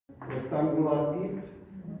rectangular x,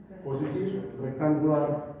 positive,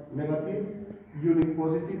 rectangular negative, unit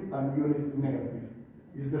positive and unit negative.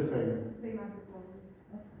 It's the same.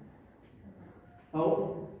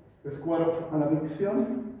 Now, square of an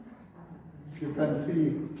addition. You can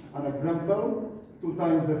see an example. 2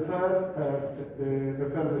 times the first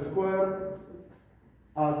square,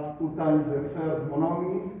 add 2 times the first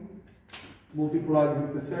monomial, multiply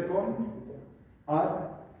with the second, add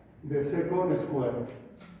the second square.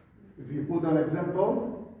 If you put an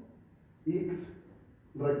example, x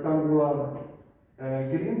rectangular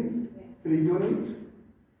green, 3 units,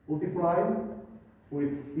 multiply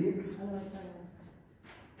with x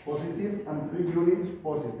positive and 3 units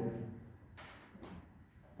positive.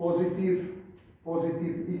 Positive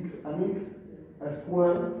x and x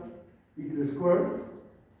square, x squared,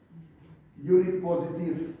 unit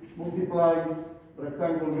positive, multiply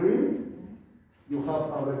rectangle green, you have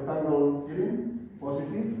a rectangle green,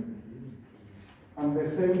 positive, and the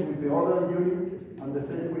same with the other unit, and the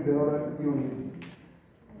same with the other unit.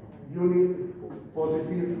 Unit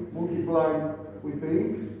positive, multiply with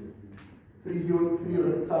the x, 3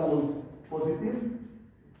 rectangles positive,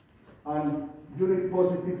 and unit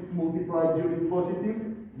positive multiply unit positive,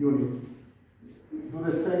 unit. Do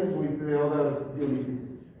the same with the other units.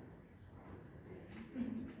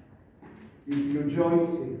 If you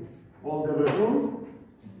join all the results,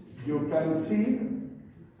 you can see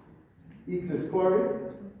x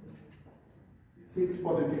squared, 6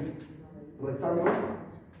 positive rectangles,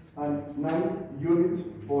 and 9 units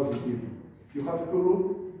positive. You have to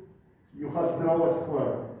look, you have to draw a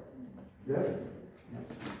square. Yes?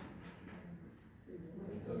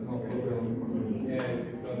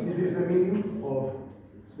 This is the meaning of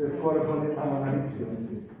the square of an addition.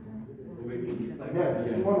 Yes,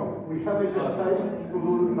 well, we have exercise to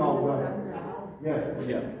do now. Yes.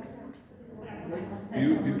 Yeah. Do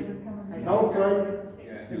you now try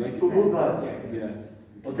to do that. Yeah.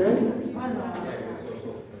 Okay?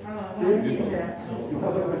 See? You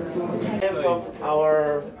have a End of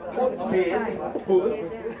our food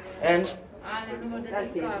and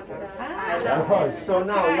so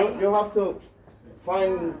now you have to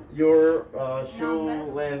find your shoe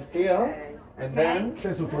length here and then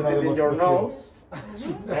in your nose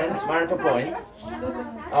and mark a point.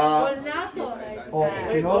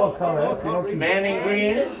 Man in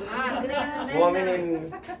green, woman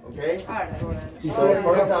in, okay? So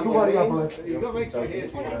for example,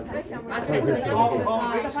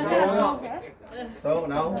 so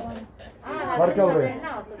now, marca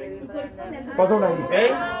una posa una X.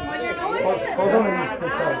 Posa una X.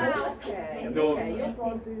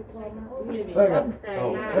 Venga,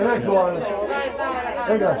 venga Joan.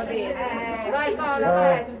 Venga.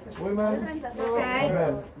 Women. Ok.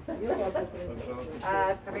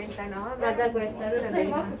 39. Guarda questa,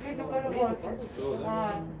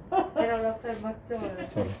 era l'affermazione.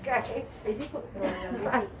 Ok. E dico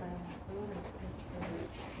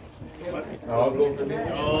I'll go for me.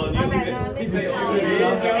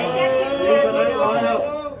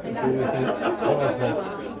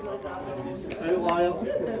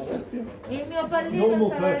 il mio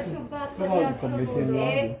pallino sarà più basso di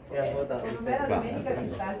domenica si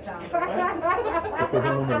sta alzando.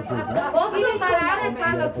 Posso parare e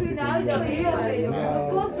farlo più in alto io?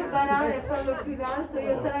 Posso parare e farlo più in alto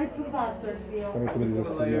io? Sarà il più basso il mio.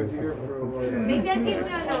 Mi chiedi il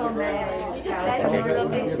mio nome? Non l'ho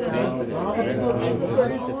messo.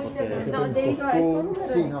 No, devi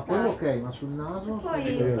rispondere. Sì, no, quello ok, ma sul naso... Poi...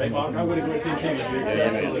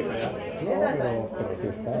 Però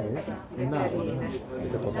che sta, il naso,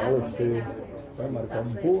 che potresti marcare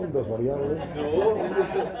un punto, svariarlo.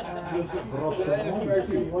 Grosso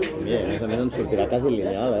Bien, també no ens sortirà quasi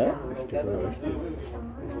lineal, eh?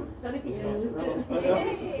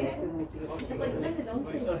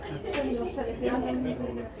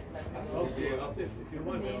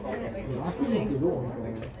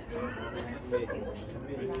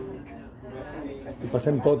 Hi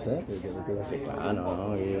passem tots, eh? Ah,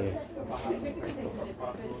 no, i...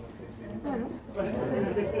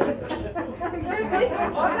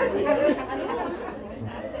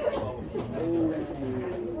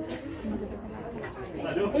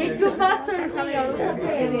 Il più basso è il mio, lo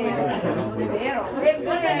sapete? Non è vero. E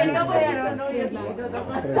quello che dopo era noi il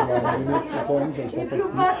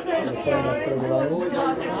più basso è il mio.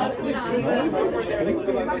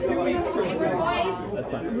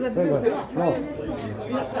 No.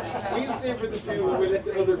 We'll stay with the two, we'll let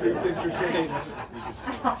the other groups interchange.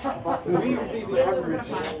 We'll be the average,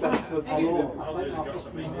 that's what the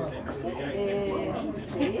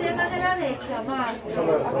Sistema della leccia, Marco.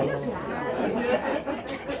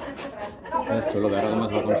 És xulo veure com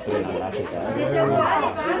es va construir la gràfica.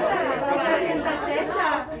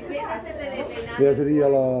 Li has de dir a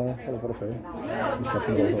la profe. Està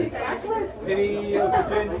fins al tot. Any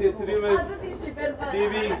opportunity to do with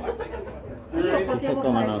TV? Això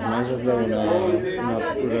com en els nois es veu una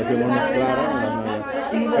progressió molt més clara en les noies.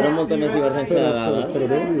 Però molta més divergència de dades. Però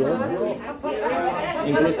Déu-n'hi-do.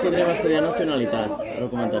 Inclús podríem estudiar nacionalitats, ara ho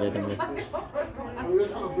comentaré també.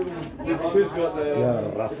 Ja,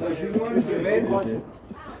 Rafa.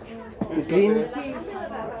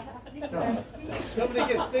 Somebody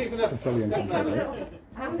get Stephen up. Això li encantarà,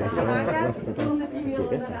 No,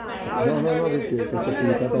 perquè aquesta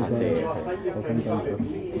activitat els encanta.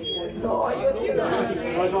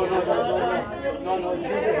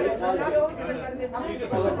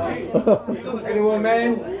 Anyone,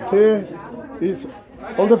 man? Sí, it's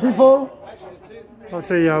all the people.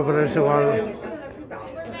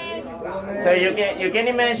 So you can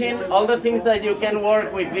imagine all the things that you can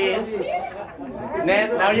work with this.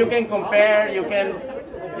 Now you can compare, you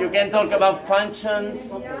can talk about functions,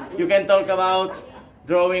 you can talk about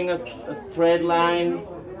drawing a straight line,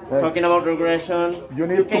 talking about regression.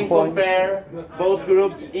 You can compare both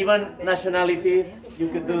groups, even nationalities. You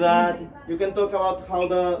could do that. You can talk about how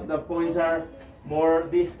the points are more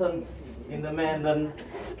distant in the men than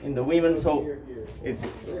in the women. So it's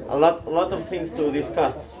a lot of things to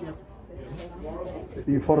discuss.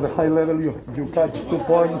 For the high level, you catch 2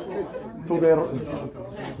 points to the...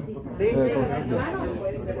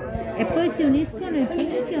 E poi si uniscono i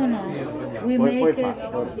punti o no? We make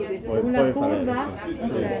una curva.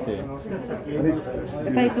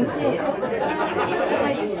 E fai così.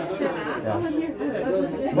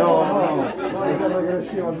 No, it's a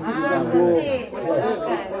regression.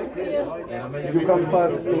 You can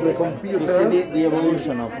pass to the computer. You see the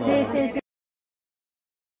evolution of Sì.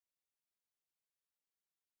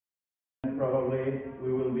 Probably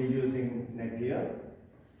we will be using next year.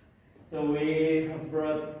 So we have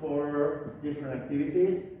brought 4 different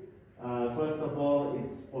activities. First of all,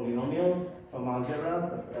 it's polynomials, some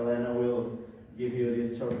algebra. Elena will give you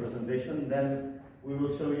this short presentation. Then we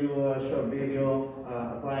will show you a short video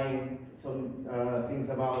applying some things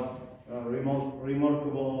about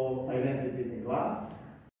remarkable identities in class.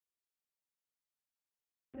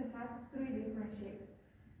 We have 3 different shapes.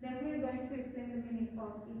 Then we're going to explain the meaning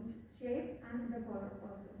of each shape and the color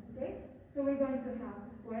also, okay? So we're going to have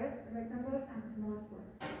squares, rectangles, and small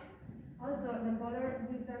squares. Also, the color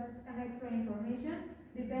gives us an extra information.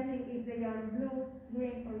 Depending if they are blue,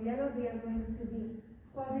 green, or yellow, they are going to be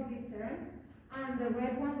positive terms, and the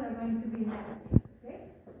red ones are going to be negative, okay?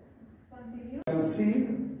 Continue. You can see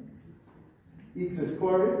x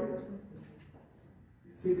squared,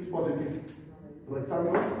 6 positive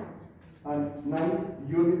rectangles, and 9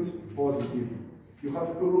 units positive. You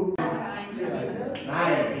have to look. Nice.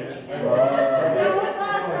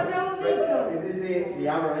 This is the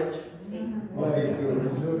average of this group.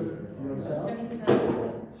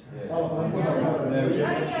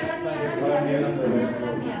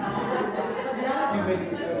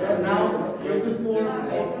 Now you could put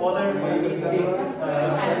other statistics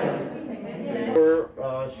your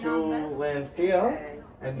shoe length here,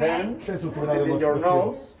 and then within your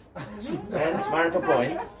nose. And mark a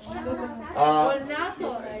point.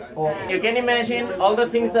 You can imagine all the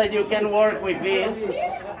things that you can work with this.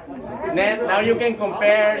 Now you can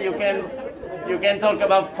compare, you can talk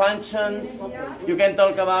about functions, you can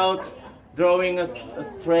talk about drawing a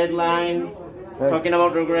straight line, talking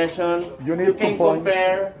about regression. You can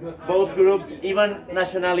compare both groups, even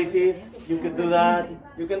nationalities. You could do that.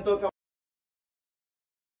 You can talk about